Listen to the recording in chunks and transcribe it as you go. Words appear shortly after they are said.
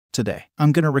Today,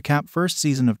 I'm gonna recap first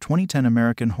season of 2010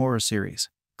 American horror series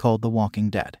called The Walking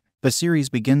Dead. The series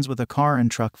begins with a car and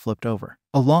truck flipped over.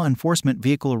 A law enforcement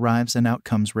vehicle arrives and out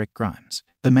comes Rick Grimes.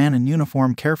 The man in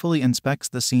uniform carefully inspects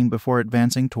the scene before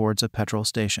advancing towards a petrol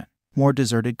station. More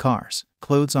deserted cars,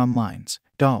 clothes on lines,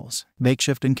 dolls,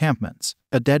 makeshift encampments.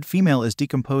 A dead female is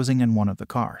decomposing in one of the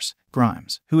cars.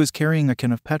 Grimes, who is carrying a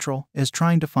can of petrol, is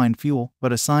trying to find fuel,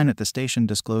 but a sign at the station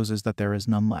discloses that there is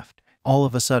none left. All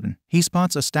of a sudden, he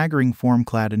spots a staggering form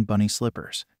clad in bunny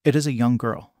slippers. It is a young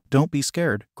girl. "Don't be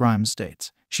scared," Grimes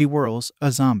states. She whirls,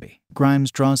 a zombie.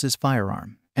 Grimes draws his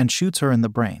firearm and shoots her in the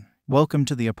brain. Welcome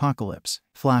to the apocalypse.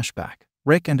 Flashback.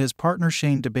 Rick and his partner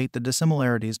Shane debate the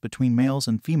dissimilarities between males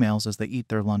and females as they eat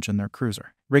their lunch in their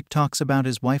cruiser. Rick talks about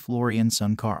his wife Lori and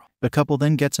son Carl. The couple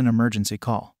then gets an emergency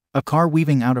call. A car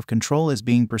weaving out of control is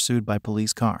being pursued by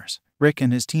police cars. Rick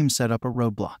and his team set up a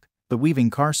roadblock. The weaving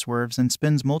car swerves and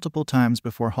spins multiple times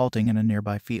before halting in a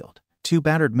nearby field. Two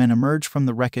battered men emerge from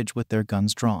the wreckage with their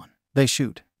guns drawn. They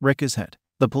shoot. Rick is hit.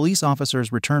 The police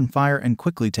officers return fire and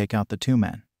quickly take out the two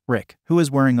men. Rick, who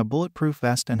is wearing a bulletproof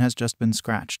vest and has just been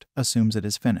scratched, assumes it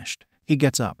is finished. He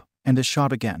gets up and is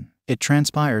shot again. It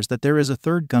transpires that there is a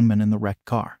third gunman in the wrecked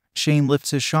car. Shane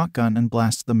lifts his shotgun and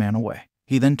blasts the man away.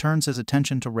 He then turns his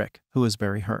attention to Rick, who is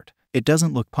very hurt. It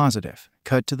doesn't look positive.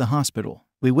 Cut to the hospital.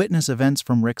 We witness events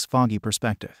from Rick's foggy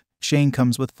perspective. Shane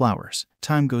comes with flowers.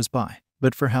 Time goes by.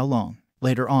 But for how long?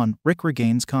 Later on, Rick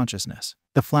regains consciousness.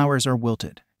 The flowers are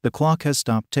wilted. The clock has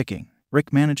stopped ticking.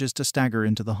 Rick manages to stagger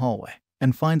into the hallway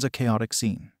and finds a chaotic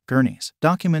scene. Gurneys,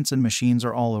 documents, and machines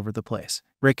are all over the place.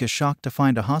 Rick is shocked to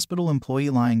find a hospital employee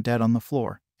lying dead on the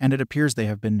floor, and it appears they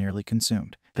have been nearly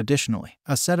consumed. Additionally,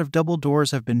 a set of double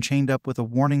doors have been chained up with a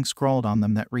warning scrawled on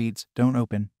them that reads, "Don't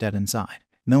open, dead inside."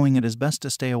 Knowing it is best to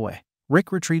stay away,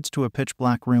 Rick retreats to a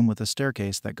pitch-black room with a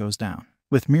staircase that goes down.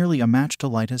 With merely a match to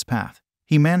light his path,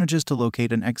 he manages to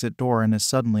locate an exit door and is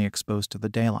suddenly exposed to the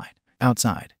daylight.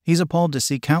 Outside, he's appalled to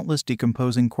see countless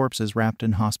decomposing corpses wrapped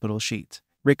in hospital sheets.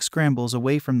 Rick scrambles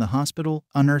away from the hospital,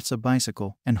 unearths a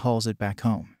bicycle, and hauls it back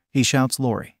home. He shouts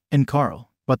Lori and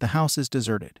Carl, but the house is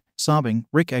deserted. Sobbing,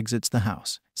 Rick exits the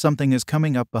house. Something is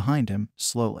coming up behind him,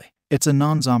 slowly. It's a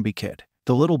non-zombie kid.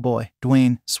 The little boy,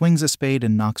 Dwayne, swings a spade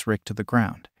and knocks Rick to the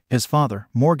ground. His father,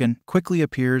 Morgan, quickly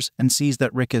appears and sees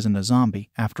that Rick isn't a zombie,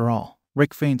 after all.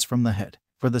 Rick faints from the hit.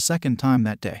 For the second time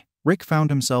that day, Rick found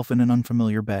himself in an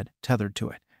unfamiliar bed, tethered to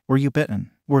it. "Were you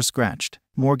bitten or scratched?"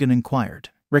 Morgan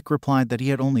inquired. Rick replied that he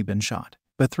had only been shot.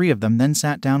 The three of them then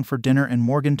sat down for dinner and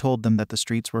Morgan told them that the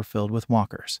streets were filled with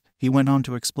walkers. He went on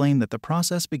to explain that the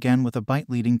process began with a bite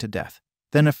leading to death,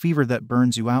 then a fever that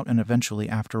burns you out, and eventually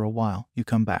after a while, you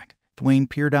come back. Dwayne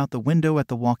peered out the window at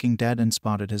the Walking Dead and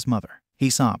spotted his mother. He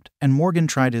sobbed, and Morgan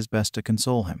tried his best to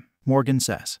console him. Morgan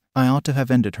says, "I ought to have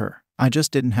ended her. I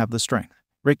just didn't have the strength."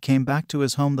 Rick came back to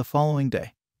his home the following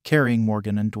day, carrying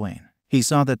Morgan and Dwayne. He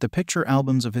saw that the picture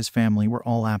albums of his family were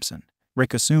all absent.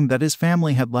 Rick assumed that his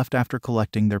family had left after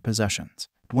collecting their possessions.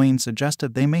 Dwayne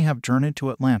suggested they may have journeyed to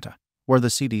Atlanta, where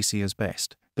the CDC is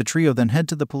based. The trio then head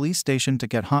to the police station to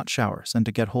get hot showers and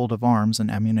to get hold of arms and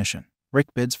ammunition.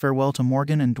 Rick bids farewell to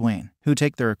Morgan and Dwayne, who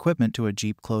take their equipment to a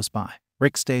jeep close by.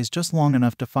 Rick stays just long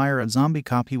enough to fire a zombie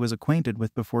cop he was acquainted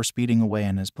with before speeding away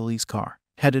in his police car,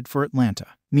 headed for Atlanta.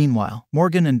 Meanwhile,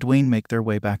 Morgan and Dwayne make their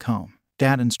way back home.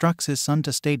 Dad instructs his son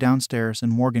to stay downstairs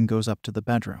and Morgan goes up to the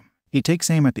bedroom. He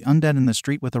takes aim at the undead in the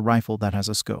street with a rifle that has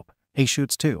a scope. He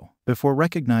shoots too, before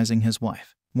recognizing his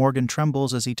wife. Morgan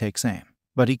trembles as he takes aim,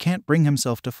 but he can't bring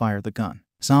himself to fire the gun.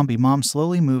 Zombie mom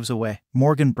slowly moves away.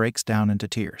 Morgan breaks down into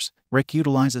tears. Rick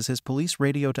utilizes his police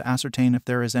radio to ascertain if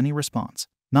there is any response,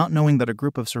 not knowing that a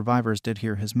group of survivors did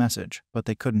hear his message, but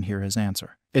they couldn't hear his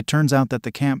answer. It turns out that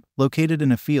the camp, located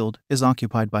in a field, is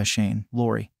occupied by Shane,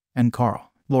 Lori, and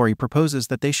Carl. Lori proposes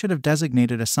that they should have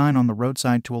designated a sign on the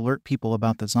roadside to alert people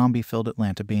about the zombie-filled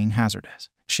Atlanta being hazardous.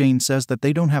 Shane says that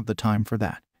they don't have the time for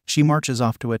that. She marches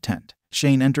off to a tent.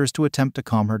 Shane enters to attempt to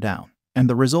calm her down, and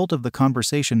the result of the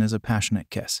conversation is a passionate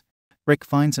kiss. Rick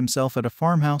finds himself at a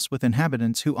farmhouse with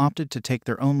inhabitants who opted to take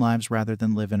their own lives rather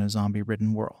than live in a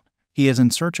zombie-ridden world. He is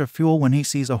in search of fuel when he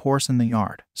sees a horse in the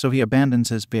yard, so he abandons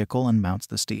his vehicle and mounts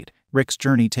the steed. Rick's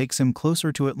journey takes him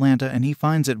closer to Atlanta and he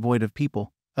finds it void of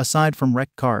people, aside from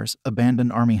wrecked cars,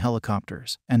 abandoned army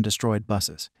helicopters, and destroyed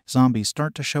buses. Zombies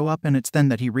start to show up and it's then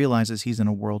that he realizes he's in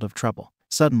a world of trouble.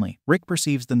 Suddenly, Rick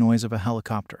perceives the noise of a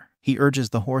helicopter. He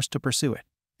urges the horse to pursue it,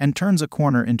 and turns a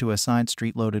corner into a side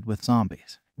street loaded with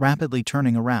zombies. Rapidly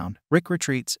turning around, Rick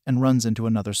retreats and runs into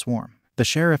another swarm. The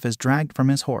sheriff is dragged from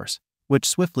his horse, which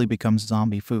swiftly becomes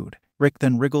zombie food. Rick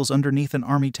then wriggles underneath an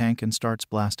army tank and starts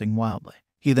blasting wildly.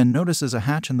 He then notices a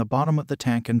hatch in the bottom of the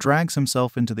tank and drags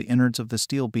himself into the innards of the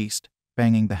steel beast,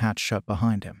 banging the hatch shut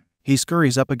behind him. He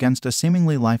scurries up against a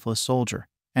seemingly lifeless soldier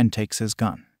and takes his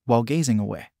gun. While gazing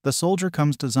away, the soldier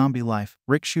comes to zombie life.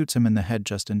 Rick shoots him in the head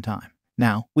just in time.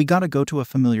 Now, we gotta go to a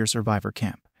familiar survivor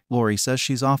camp. Lori says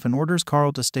she's off and orders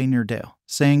Carl to stay near Dale,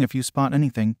 saying if you spot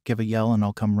anything, give a yell and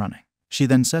I'll come running. She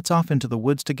then sets off into the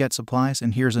woods to get supplies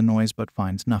and hears a noise but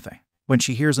finds nothing. When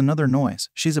she hears another noise,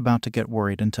 she's about to get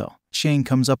worried until Shane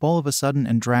comes up all of a sudden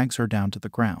and drags her down to the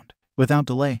ground. Without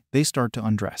delay, they start to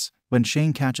undress. When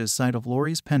Shane catches sight of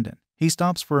Lori's pendant, he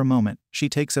stops for a moment, she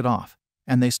takes it off,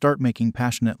 and they start making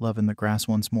passionate love in the grass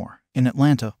once more. In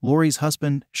Atlanta, Lori's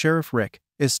husband, Sheriff Rick,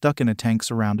 is stuck in a tank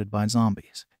surrounded by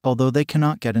zombies. Although they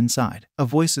cannot get inside, a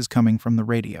voice is coming from the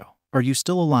radio. "Are you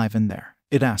still alive in there?"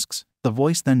 it asks. The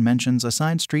voice then mentions a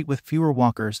side street with fewer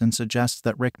walkers and suggests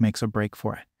that Rick makes a break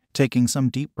for it. Taking some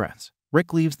deep breaths,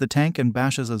 Rick leaves the tank and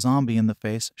bashes a zombie in the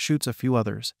face, shoots a few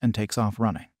others, and takes off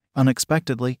running.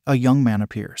 Unexpectedly, a young man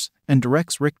appears and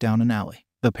directs Rick down an alley.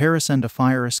 The pair ascend a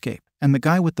fire escape, and the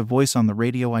guy with the voice on the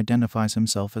radio identifies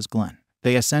himself as Glenn.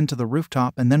 They ascend to the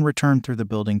rooftop and then return through the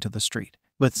building to the street.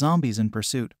 With zombies in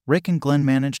pursuit, Rick and Glenn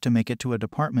manage to make it to a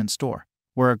department store,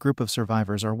 where a group of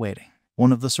survivors are waiting.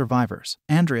 One of the survivors,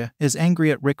 Andrea, is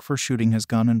angry at Rick for shooting his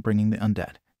gun and bringing the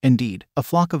undead. Indeed, a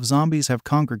flock of zombies have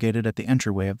congregated at the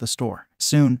entryway of the store.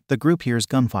 Soon, the group hears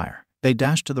gunfire. They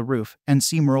dash to the roof and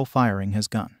see Merle firing his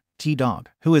gun. T-Dog,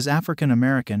 who is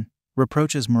African-American,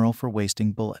 reproaches Merle for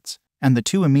wasting bullets, and the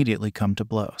two immediately come to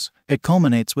blows. It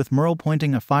culminates with Merle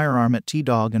pointing a firearm at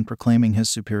T-Dog and proclaiming his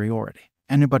superiority.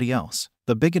 "Anybody else?"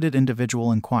 the bigoted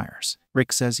individual inquires.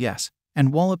 Rick says yes,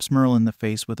 and wallops Merle in the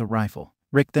face with a rifle.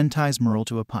 Rick then ties Merle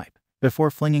to a pipe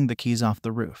before flinging the keys off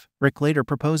the roof. Rick later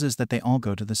proposes that they all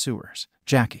go to the sewers.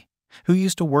 Jackie, who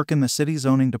used to work in the city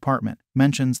zoning department,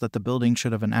 mentions that the building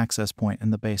should have an access point in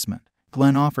the basement.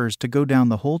 Glenn offers to go down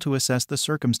the hole to assess the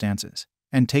circumstances,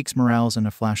 and takes Morales and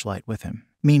a flashlight with him.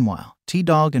 Meanwhile,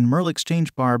 T-Dog and Merle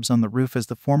exchange barbs on the roof as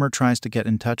the former tries to get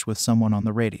in touch with someone on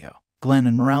the radio. Glenn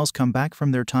and Morales come back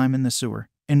from their time in the sewer,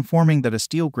 informing that a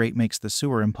steel grate makes the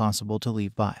sewer impossible to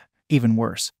leave by. Even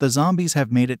worse, the zombies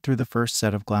have made it through the first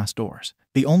set of glass doors.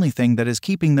 The only thing that is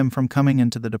keeping them from coming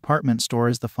into the department store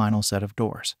is the final set of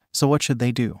doors. So what should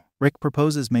they do? Rick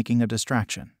proposes making a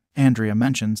distraction. Andrea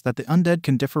mentions that the undead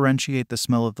can differentiate the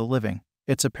smell of the living.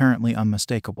 It's apparently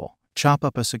unmistakable. Chop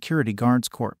up a security guard's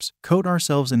corpse, coat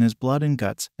ourselves in his blood and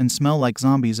guts, and smell like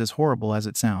zombies. As horrible as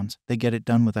it sounds, they get it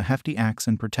done with a hefty axe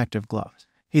and protective gloves.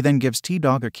 He then gives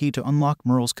T-Dog a key to unlock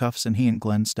Merle's cuffs and he and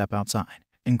Glenn step outside.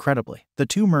 Incredibly, the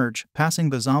two merge, passing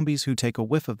the zombies who take a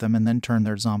whiff of them and then turn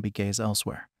their zombie gaze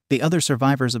elsewhere. The other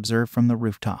survivors observe from the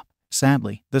rooftop.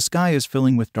 Sadly, the sky is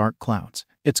filling with dark clouds.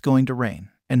 It's going to rain,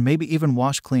 and maybe even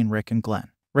wash clean Rick and Glenn.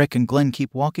 Rick and Glenn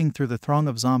keep walking through the throng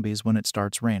of zombies when it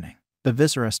starts raining. The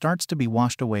viscera starts to be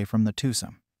washed away from the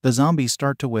twosome. The zombies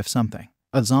start to whiff something.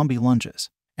 A zombie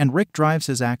lunges, and Rick drives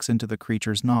his axe into the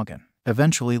creature's noggin,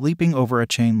 eventually leaping over a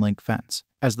chain-link fence.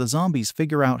 As the zombies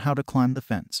figure out how to climb the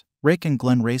fence, Rick and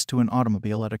Glenn race to an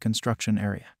automobile at a construction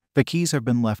area. The keys have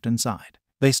been left inside.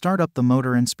 They start up the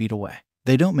motor and speed away.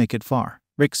 They don't make it far.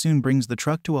 Rick soon brings the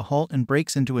truck to a halt and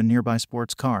breaks into a nearby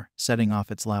sports car, setting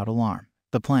off its loud alarm.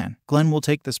 The plan: Glenn will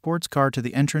take the sports car to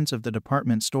the entrance of the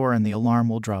department store and the alarm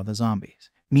will draw the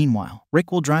zombies. Meanwhile,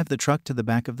 Rick will drive the truck to the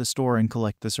back of the store and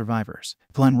collect the survivors.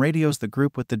 Glenn radios the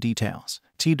group with the details.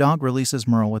 T-Dog releases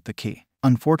Merle with the key.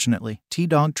 Unfortunately,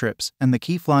 T-Dog trips, and the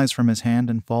key flies from his hand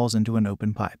and falls into an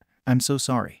open pipe. "I'm so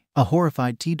sorry," a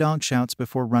horrified T-Dog shouts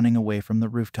before running away from the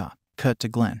rooftop. Cut to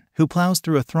Glenn, who plows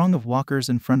through a throng of walkers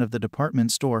in front of the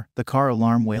department store, the car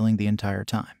alarm wailing the entire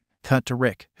time. Cut to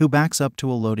Rick, who backs up to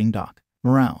a loading dock.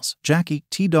 Morales, Jackie,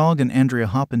 T-Dog, and Andrea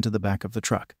hop into the back of the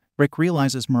truck. Rick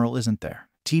realizes Merle isn't there.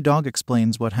 T-Dog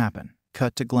explains what happened.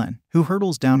 Cut to Glenn, who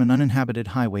hurtles down an uninhabited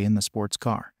highway in the sports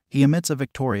car. He emits a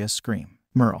victorious scream.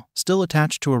 Merle, still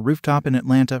attached to a rooftop in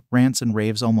Atlanta, rants and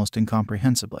raves almost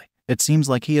incomprehensibly. It seems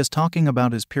like he is talking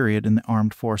about his period in the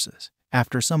armed forces.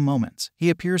 After some moments,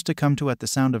 he appears to come to at the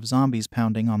sound of zombies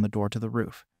pounding on the door to the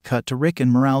roof. Cut to Rick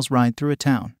and Morales ride through a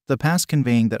town, the past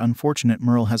conveying that unfortunate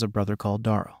Merle has a brother called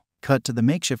Darryl. Cut to the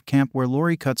makeshift camp where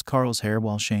Lori cuts Carl's hair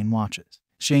while Shane watches.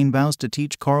 Shane vows to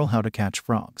teach Carl how to catch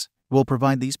frogs. "We'll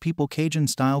provide these people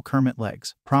Cajun-style Kermit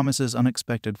legs," promises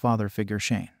unexpected father figure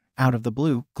Shane. Out of the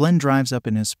blue, Glenn drives up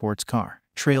in his sports car,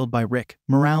 trailed by Rick,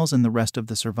 Morales, and the rest of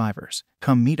the survivors.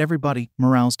 "Come meet everybody,"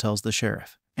 Morales tells the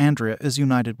sheriff. Andrea is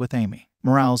united with Amy.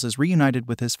 Morales is reunited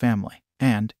with his family.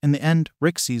 And, in the end,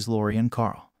 Rick sees Lori and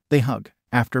Carl. They hug.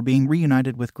 After being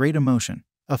reunited with great emotion,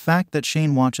 a fact that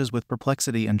Shane watches with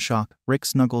perplexity and shock. Rick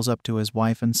snuggles up to his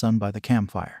wife and son by the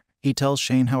campfire. He tells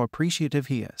Shane how appreciative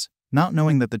he is, not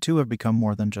knowing that the two have become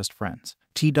more than just friends.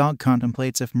 T-Dog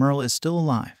contemplates if Merle is still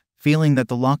alive, feeling that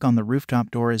the lock on the rooftop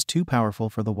door is too powerful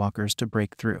for the walkers to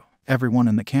break through. Everyone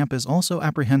in the camp is also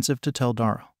apprehensive to tell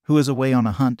Darryl, who is away on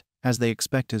a hunt, as they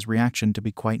expect his reaction to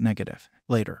be quite negative.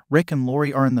 Later, Rick and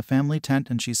Lori are in the family tent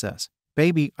and she says,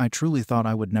 "Baby, I truly thought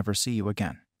I would never see you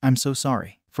again. I'm so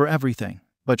sorry for everything."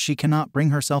 But she cannot bring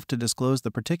herself to disclose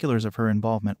the particulars of her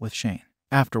involvement with Shane.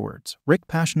 Afterwards, Rick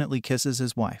passionately kisses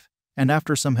his wife, and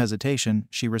after some hesitation,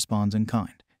 she responds in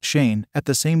kind. Shane, at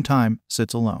the same time,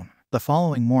 sits alone. The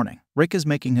following morning, Rick is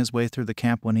making his way through the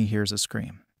camp when he hears a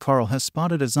scream. Carl has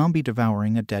spotted a zombie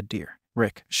devouring a dead deer.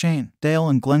 Rick, Shane, Dale,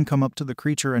 and Glenn come up to the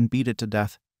creature and beat it to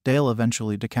death, Dale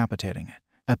eventually decapitating it.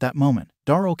 At that moment,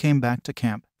 Darryl came back to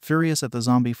camp, furious at the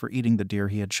zombie for eating the deer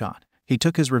he had shot. He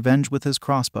took his revenge with his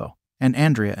crossbow, and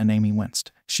Andrea and Amy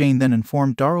winced. Shane then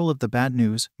informed Darryl of the bad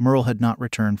news. Merle had not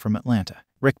returned from Atlanta.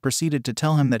 Rick proceeded to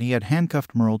tell him that he had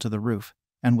handcuffed Merle to the roof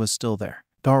and was still there.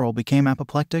 Darryl became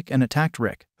apoplectic and attacked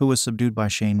Rick, who was subdued by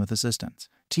Shane with assistance.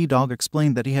 T-Dog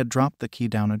explained that he had dropped the key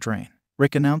down a drain.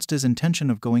 Rick announced his intention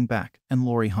of going back, and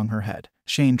Lori hung her head.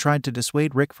 Shane tried to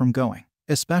dissuade Rick from going,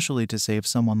 especially to save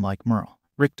someone like Merle.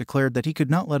 Rick declared that he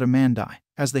could not let a man die,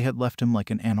 as they had left him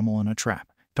like an animal in a trap.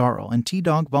 Darryl and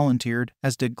T-Dog volunteered,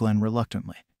 as did Glenn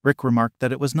reluctantly. Rick remarked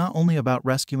that it was not only about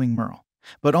rescuing Merle,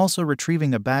 but also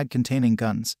retrieving a bag containing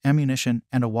guns, ammunition,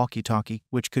 and a walkie-talkie,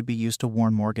 which could be used to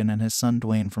warn Morgan and his son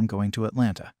Dwayne from going to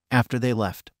Atlanta. After they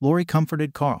left, Lori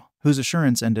comforted Carl, whose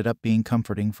assurance ended up being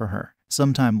comforting for her.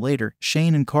 Sometime later,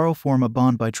 Shane and Carl form a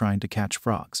bond by trying to catch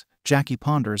frogs. Jackie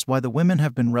ponders why the women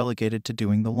have been relegated to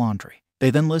doing the laundry. They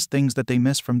then list things that they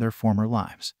miss from their former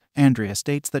lives. Andrea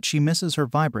states that she misses her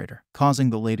vibrator, causing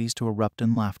the ladies to erupt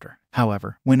in laughter.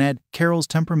 However, when Ed, Carol's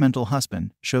temperamental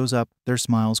husband, shows up, their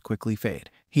smiles quickly fade.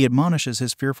 He admonishes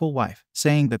his fearful wife,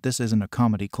 saying that this isn't a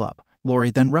comedy club.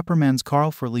 Lori then reprimands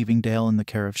Carl for leaving Dale in the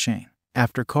care of Shane.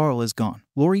 After Carl is gone,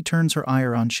 Lori turns her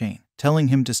ire on Shane, telling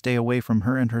him to stay away from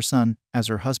her and her son, as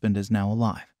her husband is now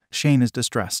alive. Shane is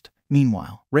distressed.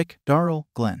 Meanwhile, Rick, Darryl,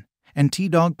 Glenn, and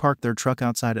T-Dog park their truck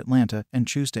outside Atlanta and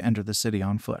choose to enter the city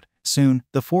on foot. Soon,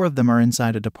 the four of them are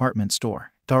inside a department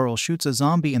store. Darryl shoots a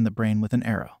zombie in the brain with an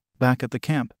arrow. Back at the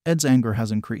camp, Ed's anger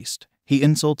has increased. He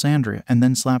insults Andrea and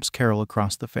then slaps Carol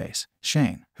across the face.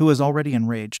 Shane, who is already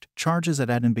enraged, charges at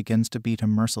Ed and begins to beat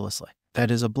him mercilessly.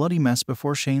 Ed is a bloody mess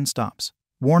before Shane stops,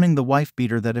 warning the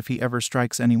wife-beater that if he ever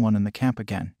strikes anyone in the camp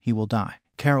again, he will die.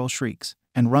 Carol shrieks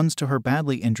and runs to her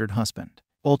badly injured husband.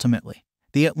 Ultimately,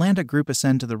 the Atlanta group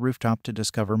ascend to the rooftop to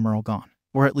discover Merle gone,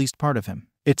 or at least part of him.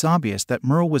 It's obvious that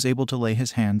Merle was able to lay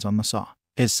his hands on the saw.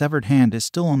 His severed hand is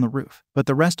still on the roof, but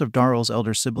the rest of Darryl's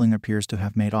elder sibling appears to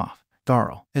have made off.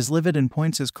 Darryl is livid and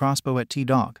points his crossbow at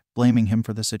T-Dog, blaming him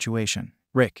for the situation.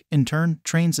 Rick, in turn,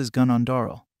 trains his gun on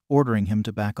Darryl, ordering him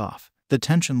to back off. The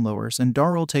tension lowers and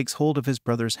Darryl takes hold of his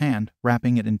brother's hand,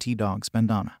 wrapping it in T-Dog's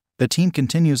bandana. The team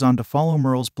continues on to follow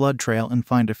Merle's blood trail and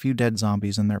find a few dead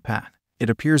zombies in their path. It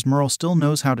appears Merle still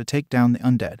knows how to take down the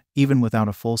undead, even without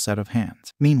a full set of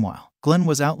hands. Meanwhile, Glenn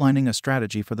was outlining a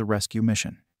strategy for the rescue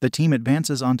mission. The team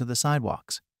advances onto the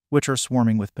sidewalks, which are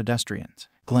swarming with pedestrians.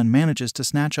 Glenn manages to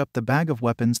snatch up the bag of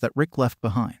weapons that Rick left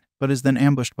behind, but is then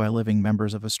ambushed by living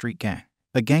members of a street gang.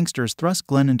 The gangsters thrust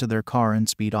Glenn into their car and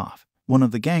speed off. One of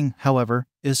the gang, however,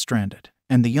 is stranded,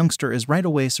 and the youngster is right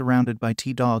away surrounded by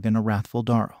T-Dog and a wrathful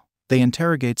Darryl. They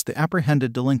interrogates the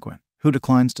apprehended delinquent, who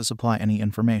declines to supply any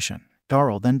information.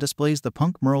 Darryl then displays the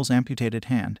punk Merle's amputated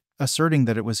hand, asserting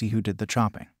that it was he who did the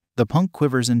chopping. The punk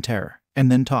quivers in terror, and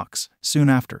then talks. Soon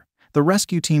after, the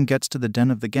rescue team gets to the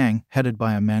den of the gang, headed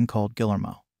by a man called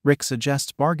Guillermo. Rick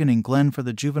suggests bargaining Glenn for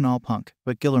the juvenile punk,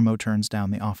 but Guillermo turns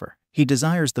down the offer. He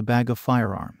desires the bag of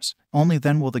firearms. Only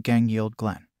then will the gang yield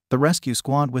Glenn. The rescue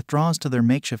squad withdraws to their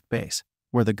makeshift base,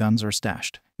 where the guns are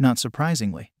stashed. Not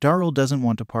surprisingly, Darryl doesn't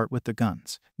want to part with the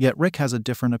guns, yet Rick has a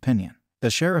different opinion. The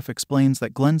sheriff explains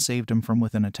that Glenn saved him from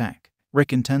within a tank.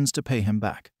 Rick intends to pay him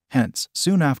back. Hence,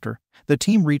 soon after, the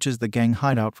team reaches the gang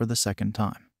hideout for the second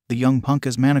time. The young punk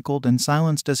is manacled and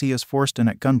silenced as he is forced in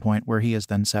at gunpoint, where he is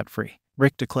then set free.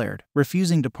 Rick declared,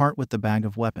 refusing to part with the bag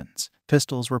of weapons.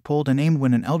 Pistols were pulled and aimed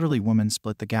when an elderly woman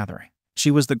split the gathering.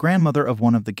 She was the grandmother of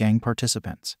one of the gang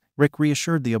participants. Rick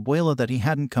reassured the abuela that he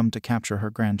hadn't come to capture her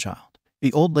grandchild.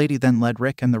 The old lady then led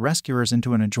Rick and the rescuers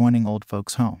into an adjoining old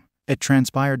folks' home. It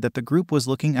transpired that the group was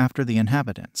looking after the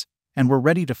inhabitants, and were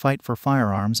ready to fight for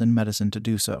firearms and medicine to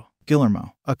do so.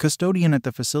 Guillermo, a custodian at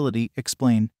the facility,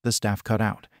 explained, the staff cut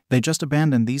out. They just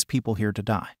abandoned these people here to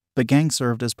die. The gang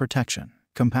served as protection.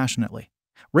 Compassionately,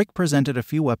 Rick presented a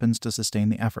few weapons to sustain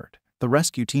the effort. The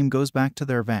rescue team goes back to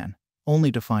their van,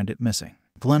 only to find it missing.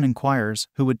 Glenn inquires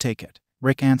who would take it.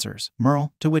 Rick answers,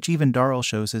 Merle, to which even Darrell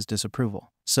shows his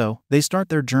disapproval. So, they start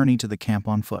their journey to the camp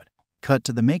on foot. Cut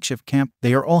to the makeshift camp.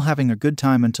 They are all having a good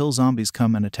time until zombies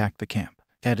come and attack the camp.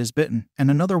 Ed is bitten, and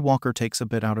another walker takes a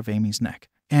bit out of Amy's neck.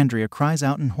 Andrea cries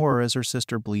out in horror as her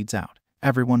sister bleeds out.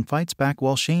 Everyone fights back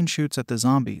while Shane shoots at the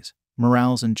zombies,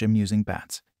 Morales and Jim using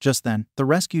bats. Just then, the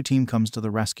rescue team comes to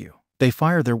the rescue. They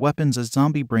fire their weapons as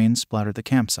zombie brains splatter the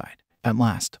campsite. At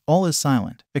last, all is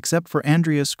silent, except for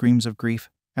Andrea's screams of grief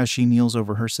as she kneels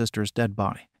over her sister's dead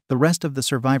body. The rest of the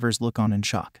survivors look on in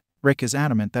shock. Rick is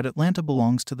adamant that Atlanta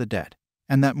belongs to the dead,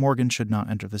 and that Morgan should not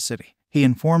enter the city. He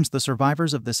informs the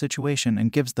survivors of the situation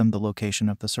and gives them the location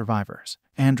of the survivors.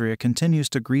 Andrea continues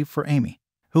to grieve for Amy,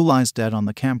 who lies dead on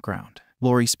the campground.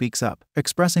 Lori speaks up,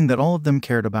 expressing that all of them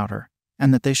cared about her,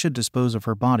 and that they should dispose of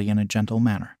her body in a gentle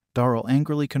manner. Darrell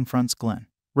angrily confronts Glenn,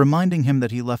 reminding him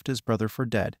that he left his brother for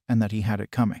dead and that he had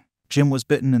it coming. Jim was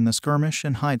bitten in the skirmish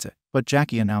and hides it, but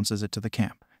Jackie announces it to the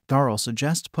camp. Darrell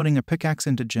suggests putting a pickaxe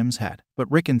into Jim's head,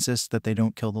 but Rick insists that they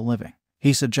don't kill the living.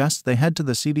 He suggests they head to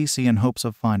the CDC in hopes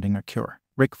of finding a cure.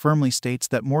 Rick firmly states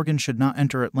that Morgan should not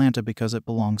enter Atlanta because it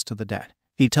belongs to the dead.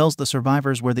 He tells the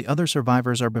survivors where the other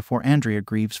survivors are before Andrea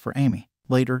grieves for Amy.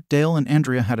 Later, Dale and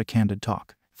Andrea had a candid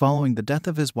talk. Following the death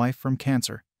of his wife from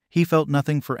cancer, he felt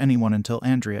nothing for anyone until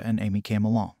Andrea and Amy came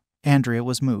along. Andrea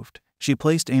was moved. She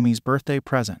placed Amy's birthday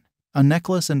present, a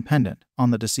necklace and pendant,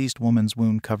 on the deceased woman's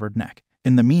wound-covered neck.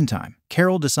 In the meantime,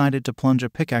 Carol decided to plunge a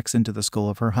pickaxe into the skull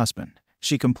of her husband.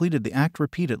 She completed the act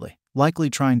repeatedly, likely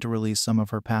trying to release some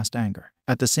of her past anger.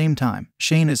 At the same time,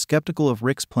 Shane is skeptical of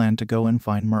Rick's plan to go and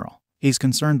find Merle. He's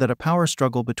concerned that a power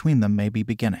struggle between them may be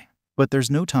beginning. But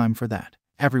there's no time for that.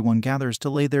 Everyone gathers to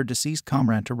lay their deceased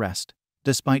comrade to rest,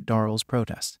 despite Darrell's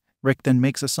protests. Rick then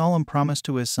makes a solemn promise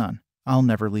to his son, I'll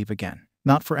never leave again.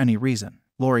 Not for any reason.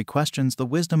 Lori questions the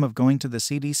wisdom of going to the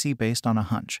CDC based on a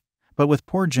hunch. But with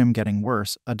poor Jim getting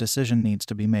worse, a decision needs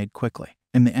to be made quickly.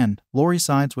 In the end, Lori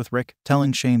sides with Rick,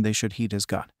 telling Shane they should heed his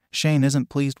gut. Shane isn't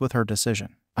pleased with her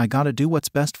decision. I gotta do what's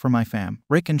best for my fam.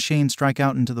 Rick and Shane strike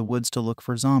out into the woods to look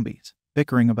for zombies,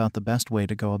 bickering about the best way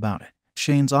to go about it.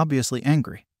 Shane's obviously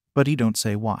angry, but he don't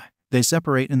say why. They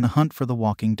separate in the hunt for the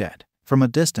walking dead. From a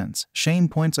distance, Shane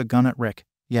points a gun at Rick,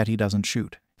 yet he doesn't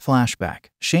shoot. Flashback.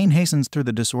 Shane hastens through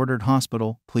the disordered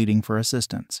hospital, pleading for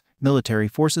assistance. Military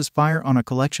forces fire on a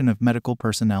collection of medical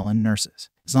personnel and nurses.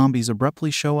 Zombies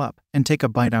abruptly show up and take a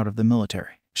bite out of the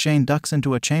military. Shane ducks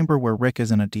into a chamber where Rick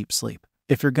is in a deep sleep.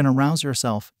 If you're gonna rouse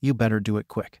yourself, you better do it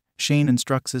quick. Shane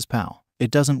instructs his pal.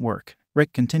 It doesn't work.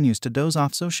 Rick continues to doze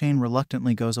off, so Shane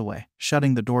reluctantly goes away,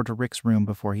 shutting the door to Rick's room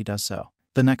before he does so.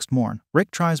 The next morn,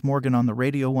 Rick tries Morgan on the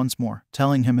radio once more,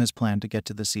 telling him his plan to get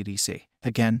to the CDC.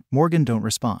 Again, Morgan don't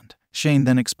respond. Shane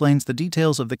then explains the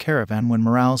details of the caravan when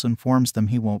Morales informs them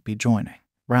he won't be joining.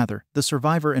 Rather, the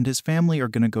survivor and his family are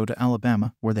gonna go to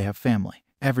Alabama, where they have family.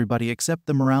 Everybody except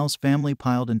the Morales family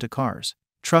piled into cars,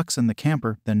 trucks, and the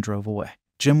camper then drove away.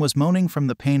 Jim was moaning from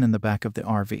the pain in the back of the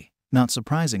RV. Not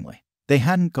surprisingly, they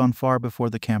hadn't gone far before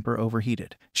the camper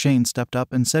overheated. Shane stepped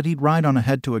up and said he'd ride on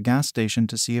ahead to a gas station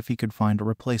to see if he could find a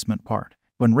replacement part.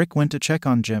 When Rick went to check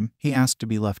on Jim, he asked to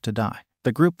be left to die.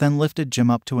 The group then lifted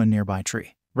Jim up to a nearby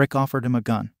tree. Rick offered him a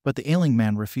gun, but the ailing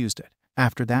man refused it.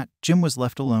 After that, Jim was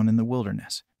left alone in the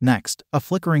wilderness. Next, a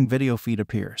flickering video feed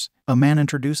appears. A man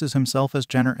introduces himself as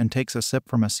Jenner and takes a sip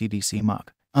from a CDC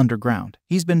mug. Underground,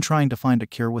 he's been trying to find a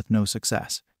cure with no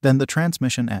success. Then the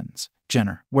transmission ends.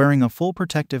 Jenner, wearing a full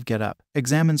protective getup,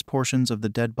 examines portions of the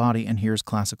dead body and hears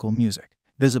classical music.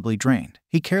 Visibly drained,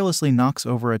 he carelessly knocks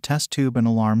over a test tube and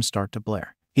alarms start to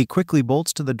blare. He quickly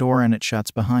bolts to the door and it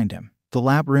shuts behind him. The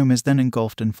lab room is then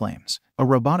engulfed in flames. A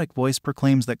robotic voice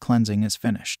proclaims that cleansing is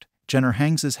finished. Jenner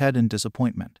hangs his head in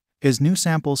disappointment. His new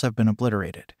samples have been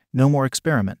obliterated. No more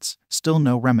experiments, still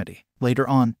no remedy. Later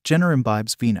on, Jenner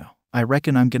imbibes vino. I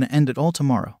reckon I'm gonna end it all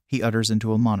tomorrow, he utters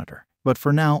into a monitor. But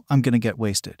for now, I'm gonna get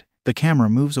wasted. The camera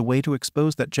moves away to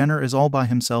expose that Jenner is all by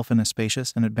himself in a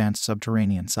spacious and advanced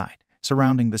subterranean site.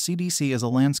 Surrounding the CDC is a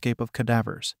landscape of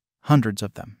cadavers, hundreds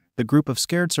of them. The group of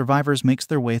scared survivors makes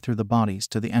their way through the bodies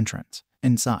to the entrance.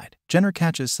 Inside, Jenner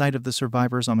catches sight of the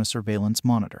survivors on a surveillance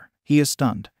monitor. He is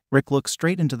stunned. Rick looks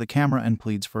straight into the camera and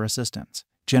pleads for assistance.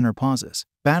 Jenner pauses,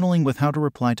 battling with how to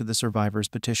reply to the survivors'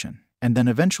 petition, and then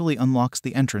eventually unlocks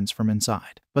the entrance from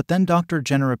inside. But then Dr.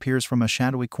 Jenner appears from a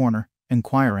shadowy corner,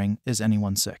 inquiring, is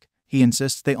anyone sick? He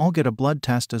insists they all get a blood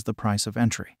test as the price of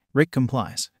entry. Rick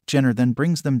complies. Jenner then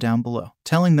brings them down below,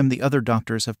 telling them the other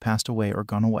doctors have passed away or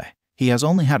gone away. He has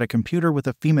only had a computer with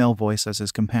a female voice as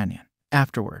his companion.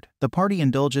 Afterward, the party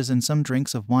indulges in some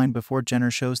drinks of wine before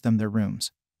Jenner shows them their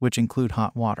rooms, which include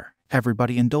hot water.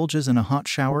 Everybody indulges in a hot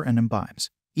shower and imbibes,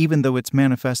 even though it's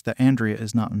manifest that Andrea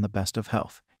is not in the best of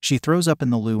health. She throws up in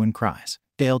the loo and cries.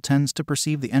 Dale tends to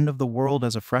perceive the end of the world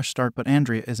as a fresh start, but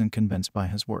Andrea isn't convinced by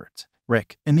his words.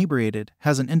 Rick, inebriated,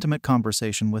 has an intimate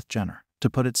conversation with Jenner. To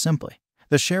put it simply,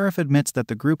 the sheriff admits that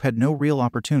the group had no real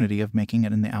opportunity of making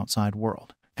it in the outside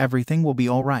world. Everything will be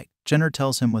all right, Jenner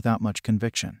tells him without much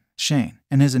conviction. Shane,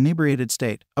 in his inebriated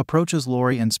state, approaches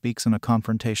Lori and speaks in a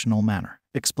confrontational manner,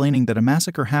 explaining that a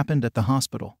massacre happened at the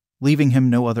hospital, leaving him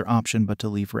no other option but to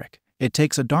leave Rick. It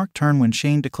takes a dark turn when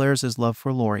Shane declares his love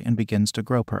for Lori and begins to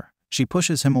grope her. She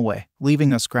pushes him away,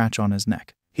 leaving a scratch on his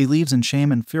neck. He leaves in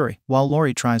shame and fury, while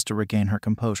Lori tries to regain her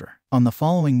composure. On the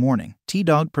following morning,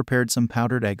 T-Dog prepared some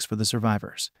powdered eggs for the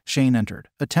survivors. Shane entered,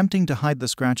 attempting to hide the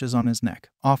scratches on his neck,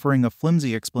 offering a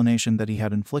flimsy explanation that he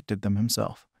had inflicted them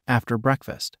himself. After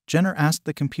breakfast, Jenner asked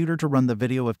the computer to run the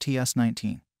video of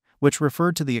TS-19, which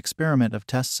referred to the experiment of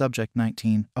Test Subject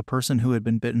 19, a person who had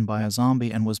been bitten by a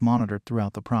zombie and was monitored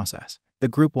throughout the process. The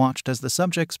group watched as the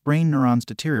subject's brain neurons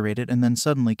deteriorated and then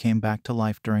suddenly came back to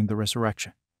life during the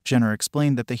resurrection. Jenner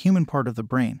explained that the human part of the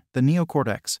brain, the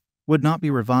neocortex, would not be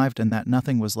revived and that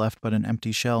nothing was left but an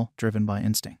empty shell driven by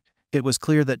instinct. It was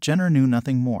clear that Jenner knew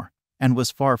nothing more and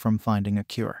was far from finding a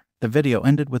cure. The video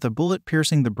ended with a bullet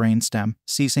piercing the brain stem,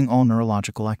 ceasing all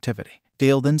neurological activity.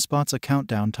 Dale then spots a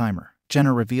countdown timer.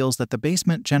 Jenner reveals that the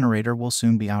basement generator will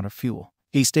soon be out of fuel.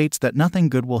 He states that nothing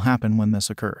good will happen when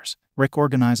this occurs. Rick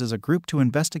organizes a group to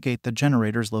investigate the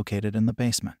generators located in the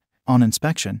basement. On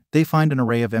inspection, they find an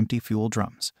array of empty fuel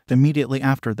drums. Immediately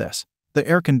after this, the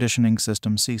air conditioning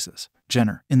system ceases.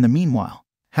 Jenner, in the meanwhile,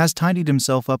 has tidied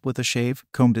himself up with a shave,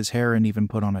 combed his hair, and even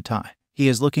put on a tie. He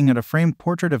is looking at a framed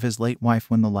portrait of his late wife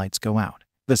when the lights go out.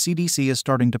 The CDC is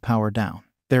starting to power down.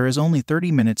 There is only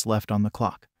 30 minutes left on the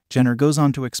clock. Jenner goes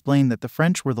on to explain that the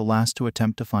French were the last to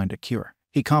attempt to find a cure.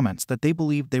 He comments that they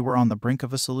believed they were on the brink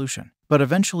of a solution, but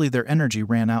eventually their energy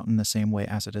ran out in the same way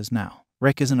as it is now.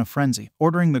 Rick is in a frenzy,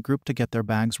 ordering the group to get their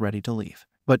bags ready to leave.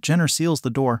 But Jenner seals the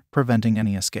door, preventing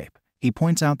any escape. He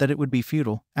points out that it would be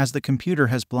futile, as the computer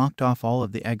has blocked off all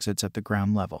of the exits at the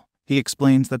ground level. He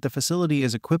explains that the facility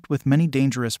is equipped with many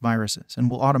dangerous viruses and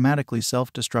will automatically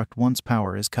self-destruct once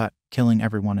power is cut, killing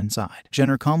everyone inside.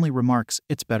 Jenner calmly remarks,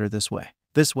 "It's better this way.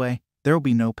 This way, there will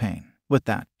be no pain." With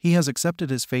that, he has accepted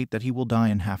his fate that he will die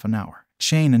in half an hour.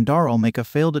 Shane and Darrell make a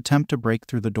failed attempt to break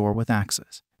through the door with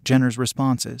axes. Jenner's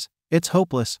response is, "It's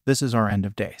hopeless, this is our end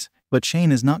of days." But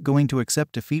Shane is not going to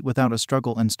accept defeat without a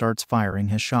struggle and starts firing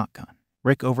his shotgun.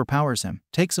 Rick overpowers him,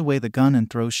 takes away the gun, and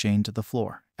throws Shane to the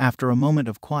floor. After a moment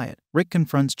of quiet, Rick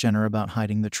confronts Jenner about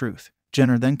hiding the truth.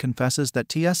 Jenner then confesses that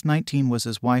TS-19 was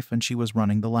his wife and she was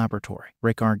running the laboratory.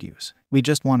 Rick argues, "We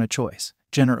just want a choice."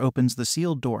 Jenner opens the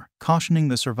sealed door, cautioning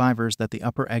the survivors that the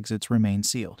upper exits remain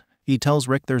sealed. He tells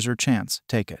Rick there's your chance,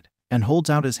 take it, and holds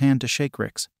out his hand to shake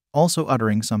Rick's, also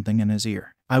uttering something in his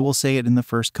ear. I will say it in the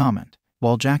first comment.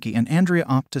 While Jackie and Andrea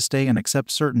opt to stay and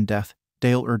accept certain death,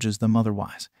 Dale urges them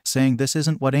otherwise, saying this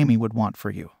isn't what Amy would want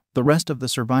for you. The rest of the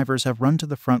survivors have run to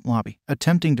the front lobby,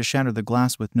 attempting to shatter the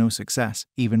glass with no success,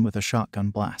 even with a shotgun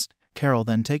blast. Carol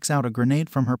then takes out a grenade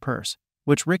from her purse,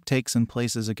 which Rick takes and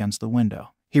places against the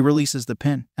window. He releases the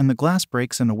pin, and the glass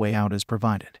breaks and a way out is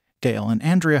provided. Dale and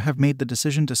Andrea have made the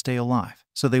decision to stay alive,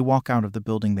 so they walk out of the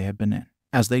building they had been in.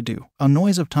 As they do, a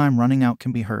noise of time running out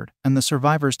can be heard, and the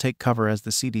survivors take cover as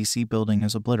the CDC building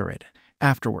is obliterated.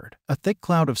 Afterward, a thick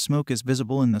cloud of smoke is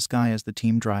visible in the sky as the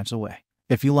team drives away.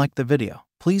 If you liked the video,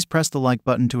 please press the like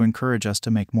button to encourage us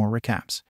to make more recaps.